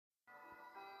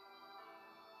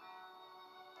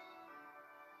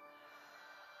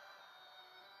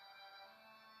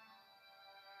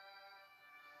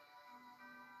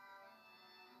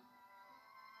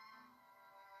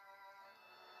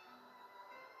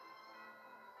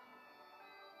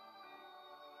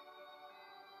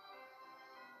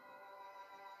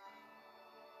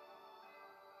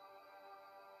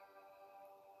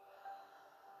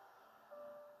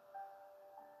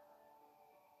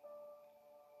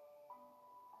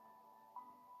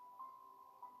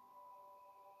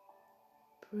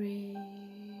Breathe,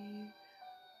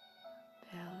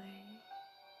 belly.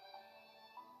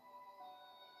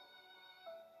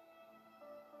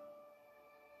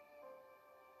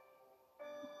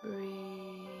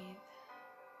 Breathe,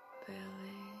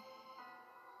 belly.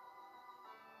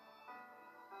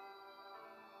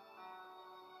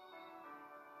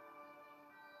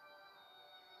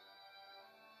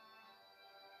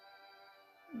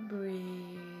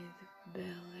 Breathe,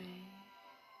 belly.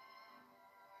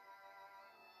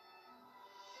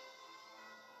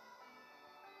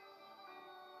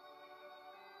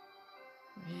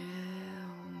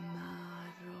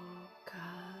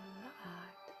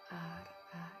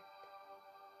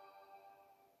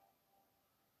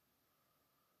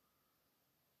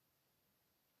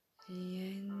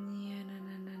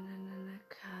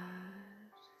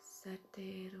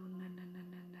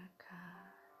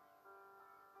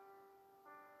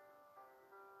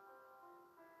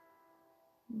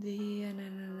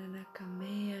 Dianana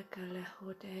kamea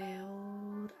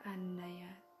kalahodeor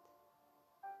anayat.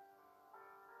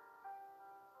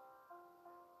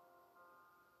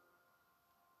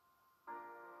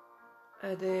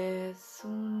 Ade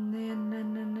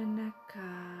sunenana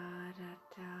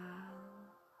karatal.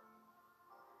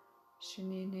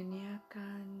 Shnininiaka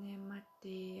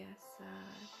nematia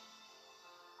sad.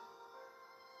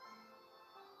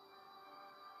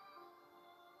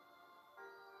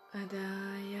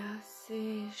 Adaya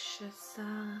se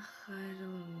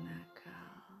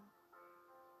shasakharunakal.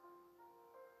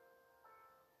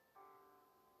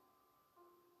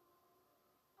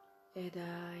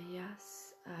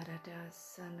 Edayas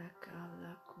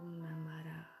aradasanakala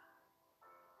kunamara.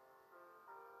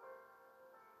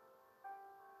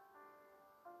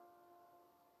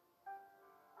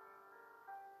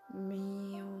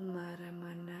 Mio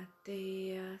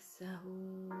maramanatea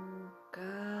sahukar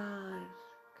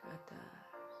katar.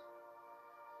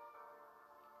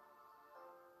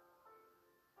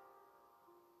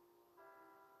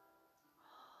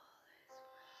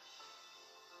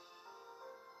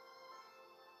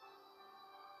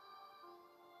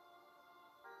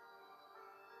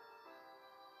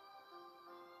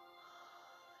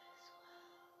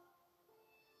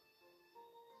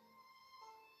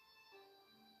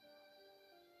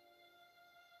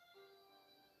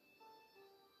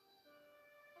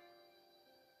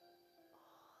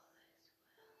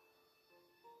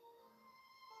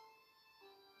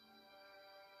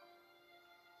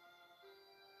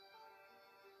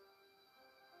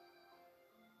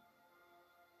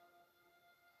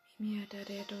 Mia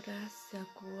daredora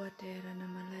sakuatera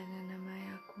namalena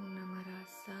namaya kuna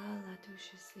marasa la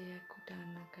tushisia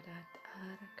kudana kadat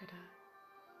arakadat.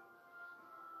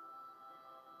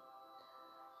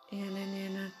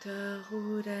 Yanana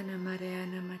tahura namarea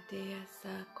namatea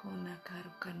sakuna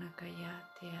karukana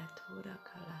kayate atura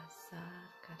kalasa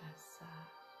kadasa.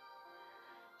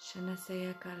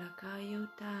 Shanasaya kalakayo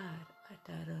tar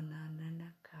atarona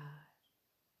nanakar.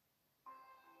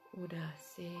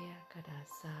 Udasea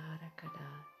kadasara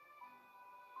kadat.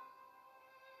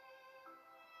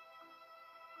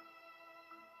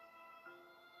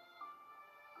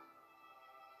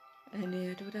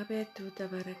 Aniruda betu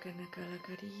tabarakana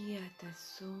kalakaria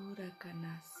tasura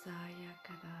kanasaya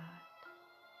kadat.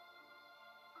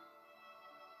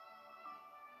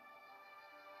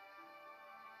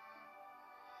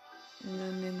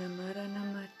 Namena marana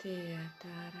matea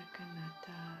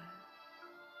tarakanatar.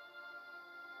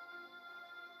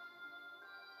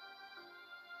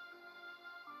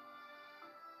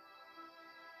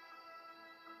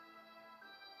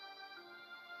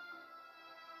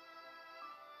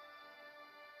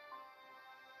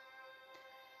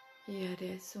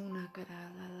 Yare suna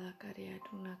karala la karya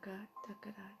tunagata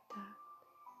karata.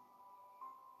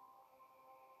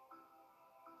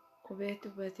 Ubetu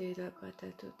batera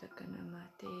patatu takana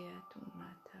matea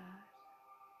tunatar.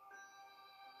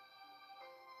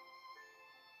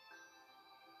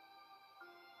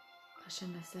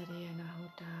 Ashana saria na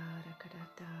hutara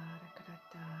karatara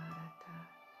karatarata.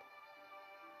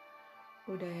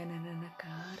 Udayana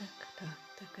nanakara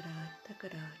karata karata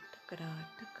karata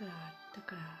karata karata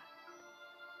karata.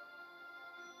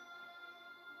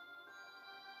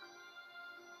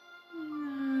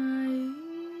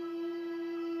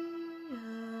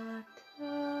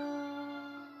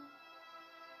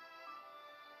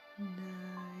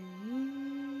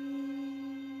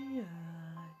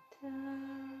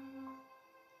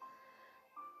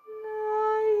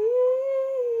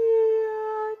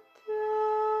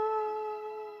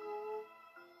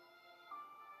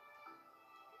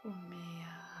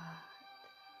 Umeat.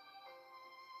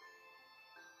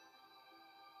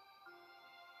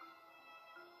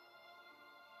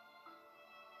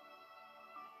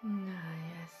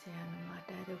 Naya sian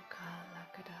madaruka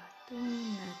lakada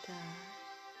tunata.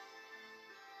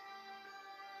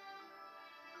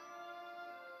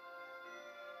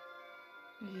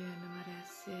 Yana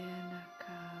marasiana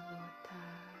kalota.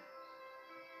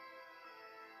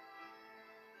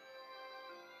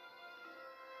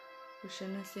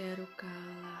 Ushana seruka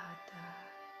lahata.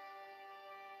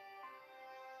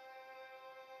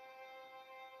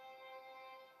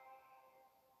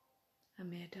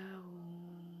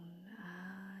 Amedaun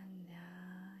anaya.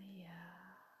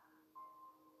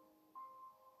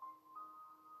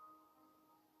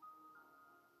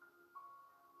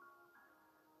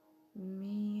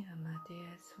 Mi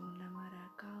amatea sunamara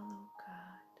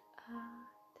kalukat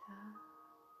ata.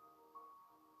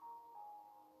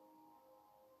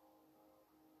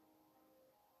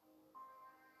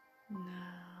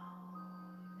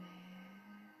 Naume.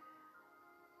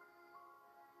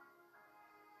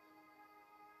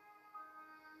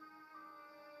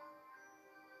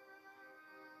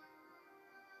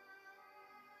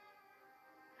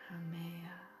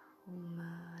 Hamea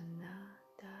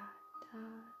umanata ta.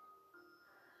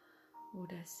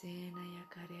 Udasena ya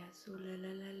karya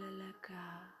sulalalaka.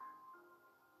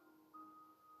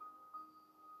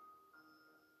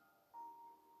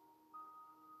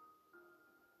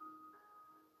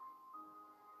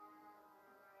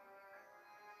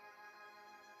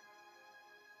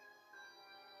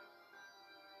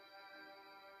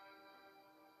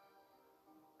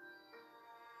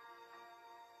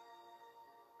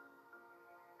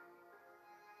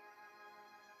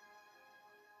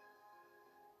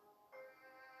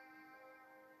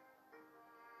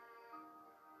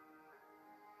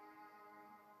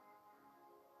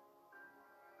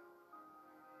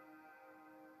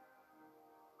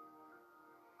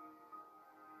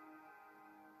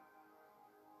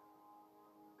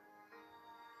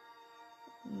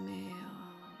 Meo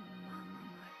mama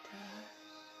mata.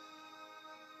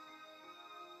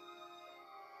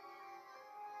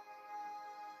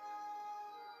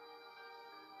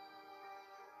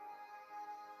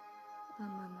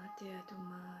 Mama matea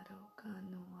tomaro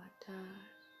kano atar.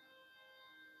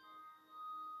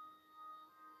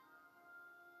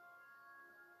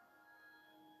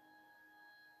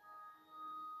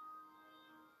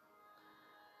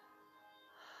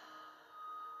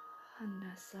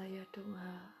 Hana saya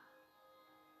doa.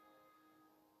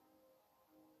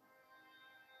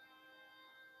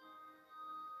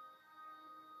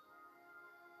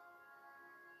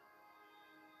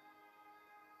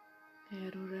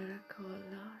 Erurara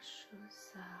kolashu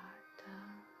sata.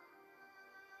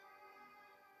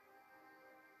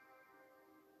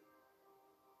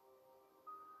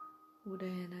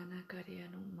 Udayana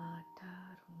nakarianu mata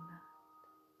runa.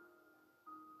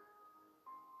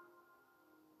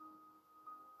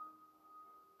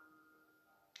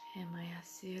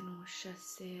 Hemayasinu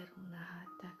shaseru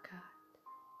nahatakat.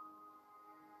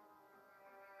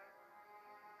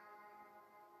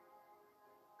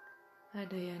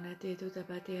 Adayana tetu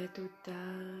tapatea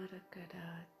tutara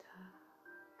kadata.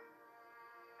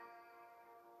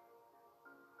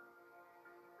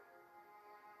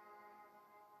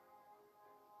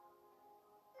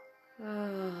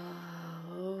 Ah,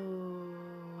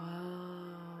 oh,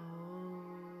 ah,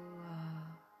 oh, ah.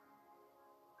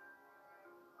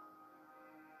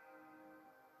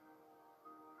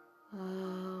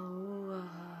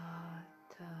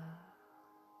 Auata.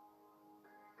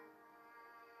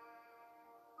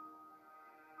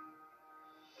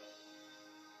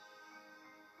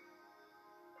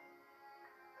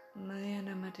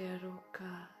 Mayana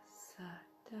Maderuka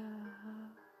Sata.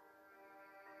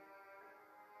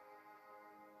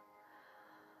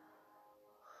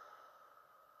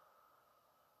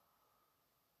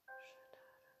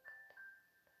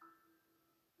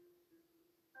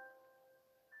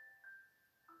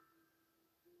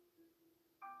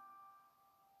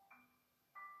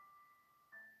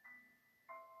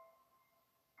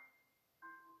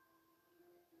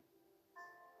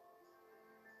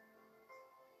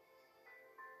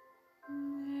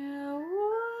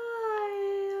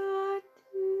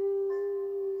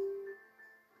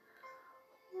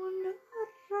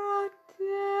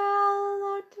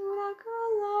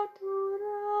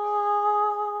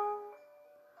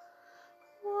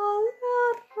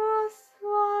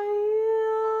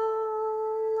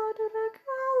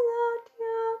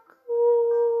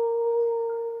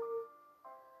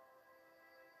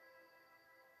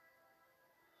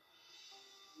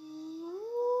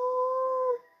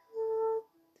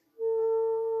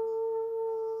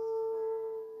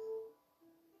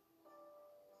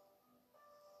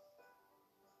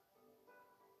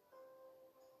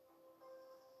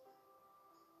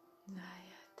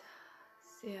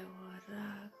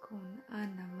 Sewara kun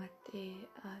anamate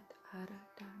at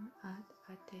aratan at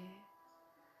ate.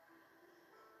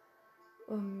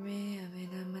 Ome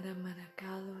avena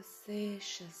maramarakalu se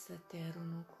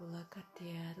shasaterunukula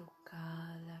kateru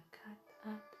kala kat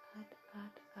at.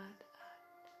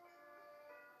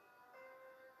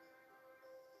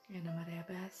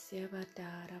 Enamarebasya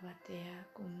vadara vatea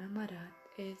kunamarat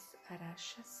is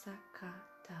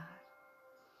arashasakatar.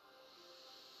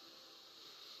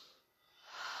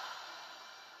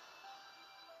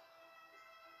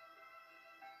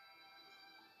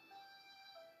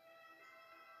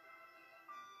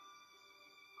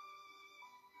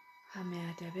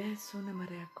 Hameadeve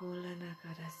sunamareakula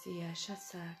nakarasia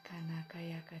shasaka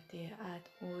nakayakate at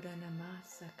ura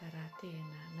namasa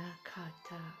karatena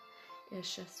nakata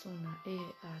yashasuna e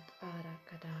at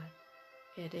arakadat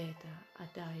edeta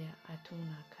adaya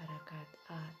atuna karakat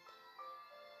at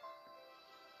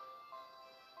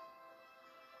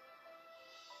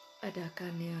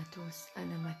adakaniatus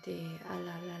anamate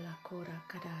alalala kora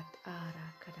kadat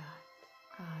arakadat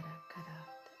arakadat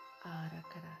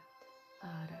arakadat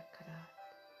arakadat